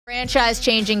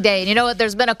Franchise-changing day. And you know what?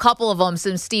 There's been a couple of them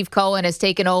since Steve Cohen has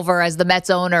taken over as the Mets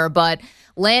owner, but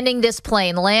landing this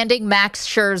plane, landing Max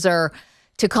Scherzer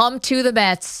to come to the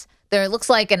Mets, there looks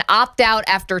like an opt-out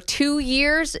after 2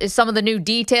 years is some of the new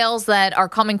details that are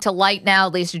coming to light now.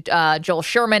 At least Joel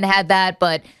Sherman had that,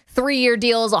 but 3-year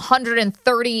deals,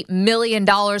 $130 million,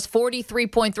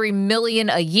 $43.3 million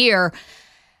a year.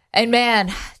 And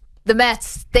man, the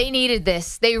Mets, they needed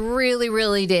this. They really,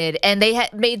 really did. And they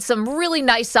had made some really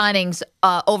nice signings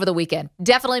over the weekend.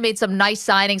 Definitely made some nice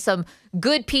signings, some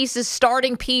good pieces,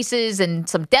 starting pieces, and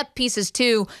some depth pieces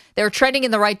too. They're trending in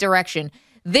the right direction.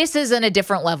 This is in a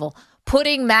different level.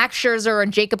 Putting Max Scherzer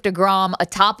and Jacob deGrom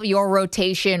atop of your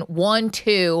rotation,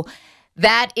 1-2,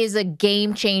 that is a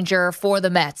game changer for the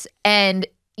Mets. And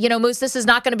you know, Moose, this is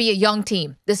not going to be a young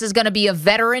team. This is going to be a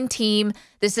veteran team.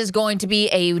 This is going to be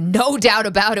a no doubt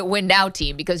about it win now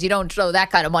team because you don't throw that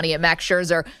kind of money at Max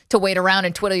Scherzer to wait around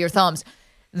and twiddle your thumbs.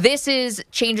 This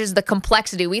changes the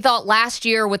complexity. We thought last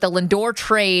year with the Lindor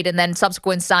trade and then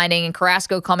subsequent signing and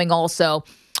Carrasco coming also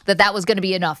that was going to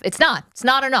be enough. It's not. It's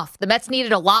not enough. The Mets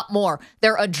needed a lot more.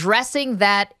 They're addressing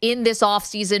that in this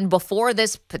offseason before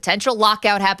this potential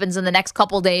lockout happens in the next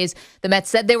couple days. The Mets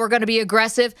said they were going to be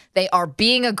aggressive. They are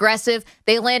being aggressive.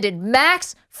 They landed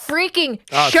Max freaking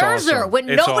Scherzer when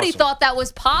nobody thought that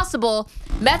was possible.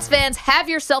 Mets fans, have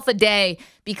yourself a day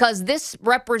because this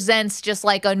represents just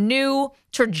like a new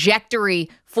trajectory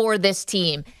for this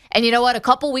team. And you know what? A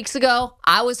couple weeks ago,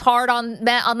 I was hard on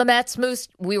the Mets, Moose.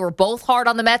 We were both hard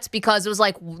on the Mets because it was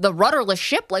like the rudderless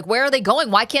ship. Like, where are they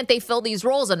going? Why can't they fill these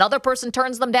roles? Another person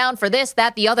turns them down for this,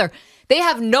 that, the other. They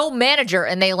have no manager,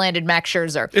 and they landed Max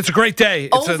Scherzer. It's a great day.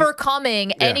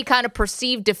 Overcoming any kind of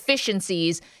perceived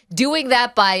deficiencies, doing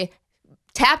that by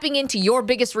tapping into your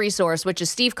biggest resource, which is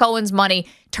Steve Cohen's money,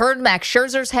 turned Max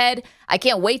Scherzer's head. I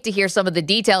can't wait to hear some of the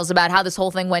details about how this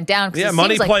whole thing went down. Yeah,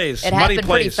 money plays. It happened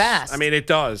pretty fast. I mean, it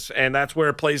does, and that's where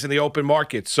it plays in the open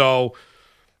market. So,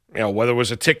 you know, whether it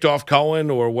was a ticked off Cohen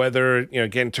or whether, you know,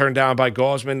 getting turned down by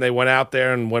Gausman, they went out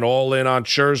there and went all in on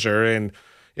Scherzer and,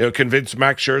 you know, convinced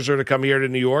Max Scherzer to come here to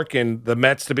New York and the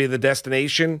Mets to be the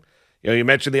destination. You know, you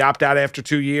mentioned the opt-out after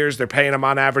 2 years. They're paying him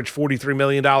on average $43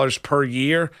 million per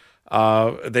year.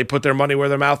 They put their money where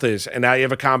their mouth is, and now you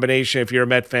have a combination. If you're a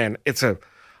Met fan,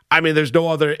 there's no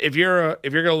other. If you're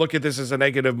going to look at this as a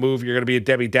negative move, you're going to be a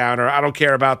Debbie Downer. I don't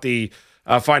care about the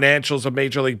financials of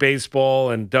Major League Baseball,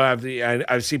 and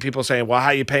I see people saying, "Well, how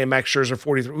are you paying Max Scherzer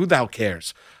 43?" Who the hell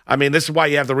cares? I mean, this is why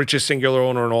you have the richest singular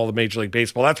owner in all of Major League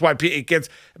Baseball. That's why it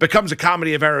becomes a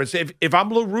comedy of errors. If I'm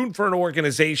rooting for an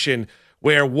organization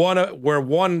where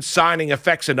one signing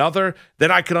affects another,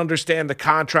 then I can understand the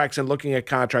contracts and looking at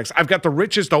contracts. I've got the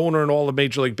richest owner in all of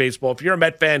Major League Baseball. If you're a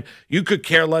Met fan, you could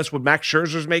care less what Max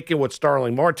Scherzer's making, what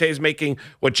Starling Marte's making,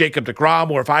 what Jacob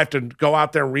deGrom, or if I have to go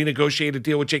out there and renegotiate a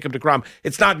deal with Jacob deGrom.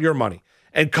 It's not your money.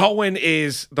 And Cohen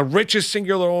is the richest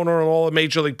singular owner in all of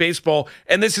Major League Baseball,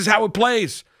 and this is how it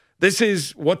plays. This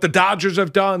is what the Dodgers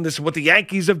have done. This is what the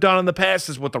Yankees have done in the past.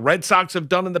 This is what the Red Sox have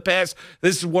done in the past.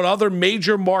 This is what other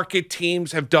major market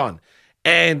teams have done.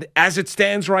 And as it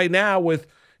stands right now with,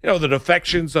 you know, the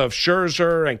defections of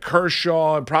Scherzer and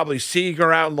Kershaw and probably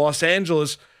Seager out in Los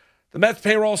Angeles, the Mets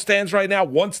payroll stands right now,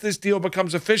 once this deal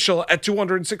becomes official, at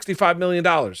 $265 million.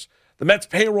 The Mets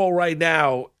payroll right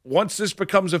now, once this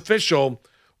becomes official,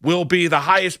 will be the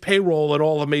highest payroll in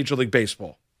all of Major League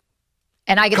Baseball.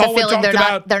 And I get the feeling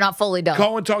they're not fully done.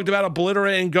 Cohen talked about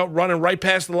obliterating, running right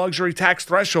past the luxury tax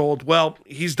threshold. Well,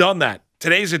 he's done that.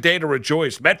 Today's a day to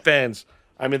rejoice. Met fans,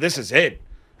 I mean, this is it.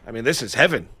 I mean, this is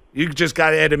heaven. You just got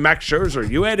to add in Max Scherzer.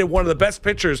 You added one of the best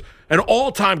pitchers, an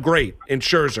all-time great in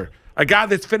Scherzer. A guy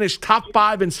that's finished top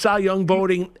 5 in Cy Young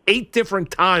voting 8 different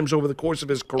times over the course of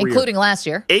his career. Including last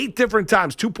year. 8 different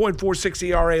times. 2.46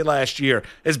 ERA last year.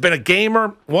 Has been a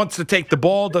gamer, wants to take the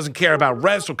ball, doesn't care about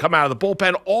rest, will come out of the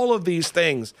bullpen, all of these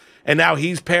things. And now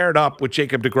he's paired up with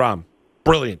Jacob deGrom.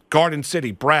 Brilliant. Garden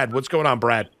City. Brad, what's going on,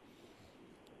 Brad?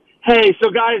 Hey, so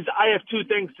guys, I have 2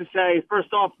 things to say.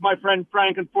 First off, my friend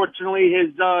Frank, unfortunately,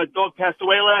 his dog passed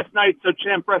away last night, so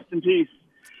champ, rest in peace.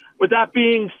 With that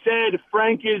being said,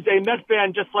 Frank is a Met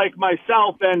fan just like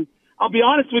myself, and I'll be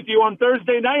honest with you, on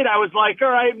Thursday night, I was like, all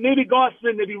right, maybe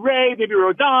Gausman, maybe Ray, maybe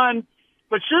Rodon,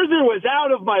 but Scherzer was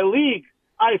out of my league,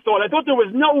 I thought. I thought there was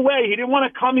no way. He didn't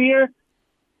want to come here,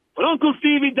 but Uncle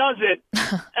Stevie does it,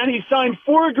 and he signed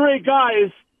 4 great guys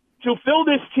to fill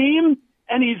this team,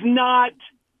 and he's not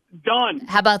done.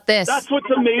 How about this? That's what's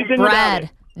amazing Brad, about it.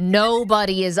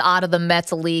 Nobody is out of the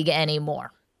Mets league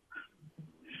anymore.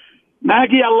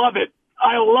 Maggie, I love it.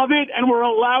 I love it, and we're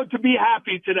allowed to be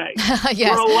happy today.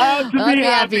 Yes. We're allowed to be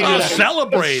happy Oh, today.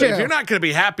 celebrate. Sure. If you're not going to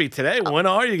be happy today, when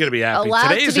are you going to be happy? Allowed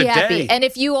Today's to be a happy. day. And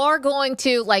if you are going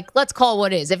to, like, let's call it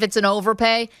what it is. If it's an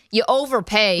overpay, you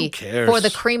overpay Who cares? for the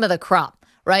cream of the crop,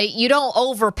 right? You don't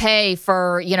overpay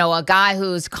for, a guy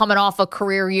who's coming off a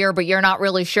career year, but you're not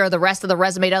really sure the rest of the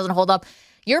resume doesn't hold up.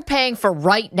 You're paying for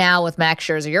right now with Max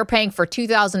Scherzer. You're paying for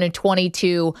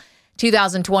 2022,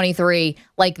 2023.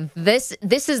 Like this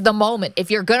is the moment.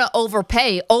 If you're going to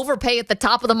overpay at the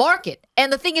top of the market.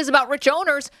 And the thing is about rich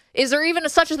owners, is there even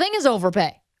such a thing as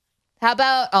overpay? How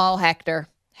about, Hector?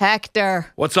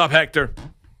 What's up, Hector?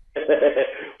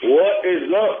 What is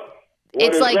up?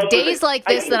 It's like days like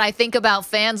this that I think about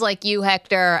fans like you,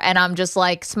 Hector, and I'm just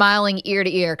like smiling ear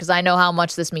to ear because I know how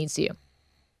much this means to you.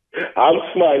 I'm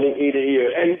smiling ear to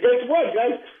ear. And guess what,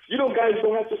 guys? You guys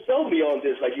don't have to sell me on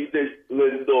this like you did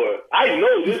Lindor. I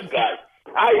know this guy.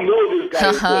 Is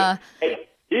good. And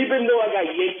even though I got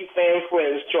Yankee fan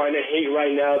friends trying to hate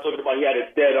right now, talking about he had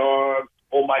a dead arm.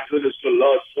 Oh, my goodness, for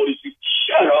love, 46.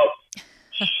 Shut up.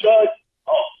 Shut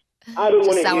up. I don't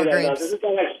want to hear that now. This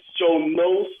guy has shown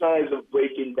no signs of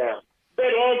breaking down.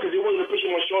 Dead arm because he wasn't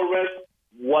pushing on short rest.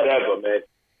 Whatever, man.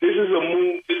 This is a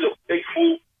move. This is a big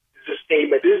move. This is a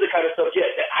statement. This is the kind of stuff,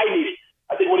 that I needed.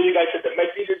 I think one of you guys said the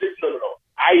Mets needed this. No.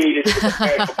 I needed it to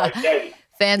prepare for my daddy.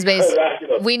 Fans base,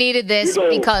 we needed this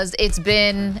because it's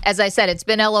been, as I said, it's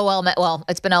been LOL Mets. Well,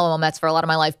 it's been LOL Mets for a lot of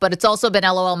my life, but it's also been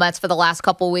LOL Mets for the last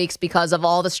couple of weeks because of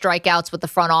all the strikeouts with the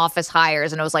front office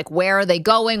hires. And it was like, where are they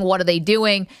going? What are they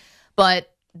doing?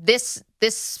 But this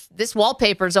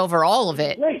wallpaper's over all of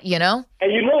it, right. And as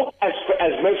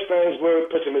Mets fans, we're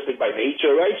pessimistic by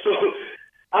nature, right? So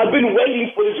I've been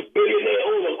waiting for this billionaire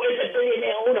owner. Where's the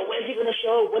billionaire owner? When's he going to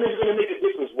show? When is he going to make a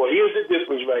difference? Well, here's the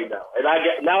difference right now. And I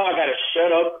got to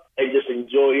shut up and just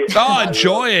enjoy it. Oh,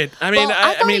 enjoy it. I mean,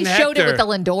 I thought he showed Hector. it with the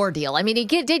Lindor deal. I mean, he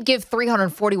did give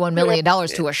 $341 million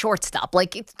to a shortstop.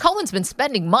 Like, Cohen's been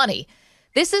spending money.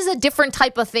 This is a different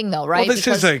type of thing, though, right? Well,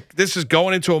 this is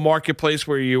going into a marketplace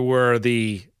where you were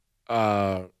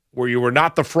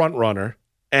not the front runner,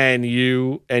 and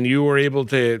you were able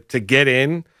to get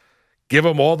in, give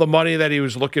him all the money that he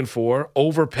was looking for,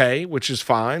 overpay, which is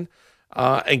fine,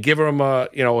 and give him a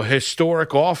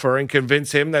historic offer and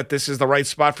convince him that this is the right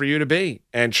spot for you to be.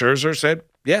 And Scherzer said,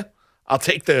 "Yeah, I'll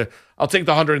take the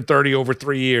 130 over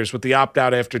 3 years with the opt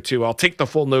out after 2. I'll take the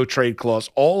full no trade clause."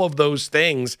 All of those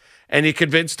things, and he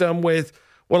convinced them with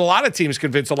what a lot of teams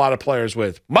convince a lot of players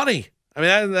with: money. I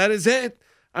mean, that is it.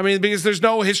 I mean, because there's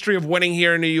no history of winning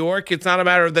here in New York. It's not a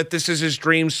matter of that this is his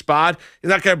dream spot. He's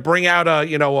not going to bring out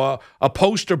a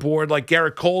poster board like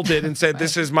Garrett Cole did and said,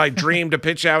 "This is my dream to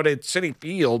pitch out at Citi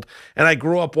Field, and I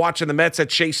grew up watching the Mets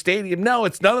at Shea Stadium." No,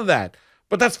 it's none of that.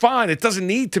 But that's fine. It doesn't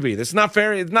need to be. This is not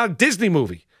fair. It's not a Disney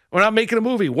movie. We're not making a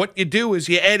movie. What you do is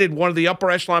you added one of the upper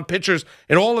echelon pitchers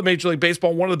in all of Major League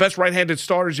Baseball, one of the best right-handed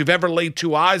starters you've ever laid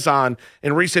two eyes on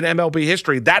in recent MLB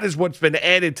history. That is what's been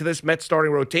added to this Mets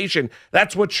starting rotation.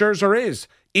 That's what Scherzer is.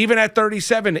 Even at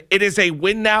 37, it is a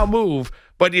win-now move,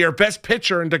 but your best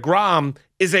pitcher in DeGrom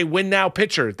is a win-now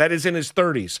pitcher that is in his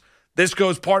 30s. This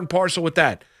goes part and parcel with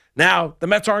that. Now, the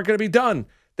Mets aren't going to be done.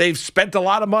 They've spent a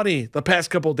lot of money the past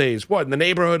couple of days. What, in the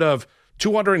neighborhood of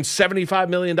 $275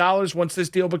 million once this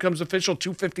deal becomes official?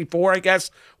 254, I guess.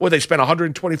 Well, they spent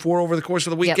 124 over the course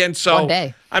of the weekend. Yep, so, one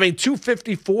day. I mean,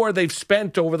 254 they've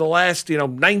spent over the last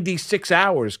 96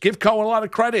 hours. Give Cohen a lot of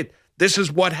credit. This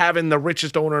is what having the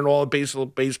richest owner in all of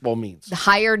baseball means.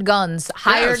 Hired guns.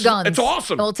 Guns. It's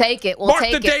awesome. We'll take it. Mark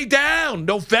the day down.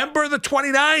 November the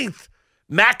 29th.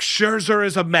 Max Scherzer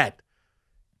is a Met.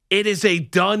 It is a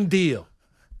done deal.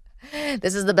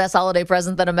 This is the best holiday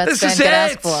present that a Mets fan could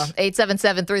ask for.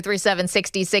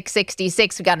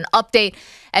 877-337-6666. We got an update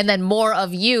and then more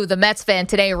of you, the Mets fan,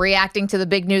 today reacting to the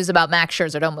big news about Max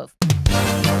Scherzer. Don't move.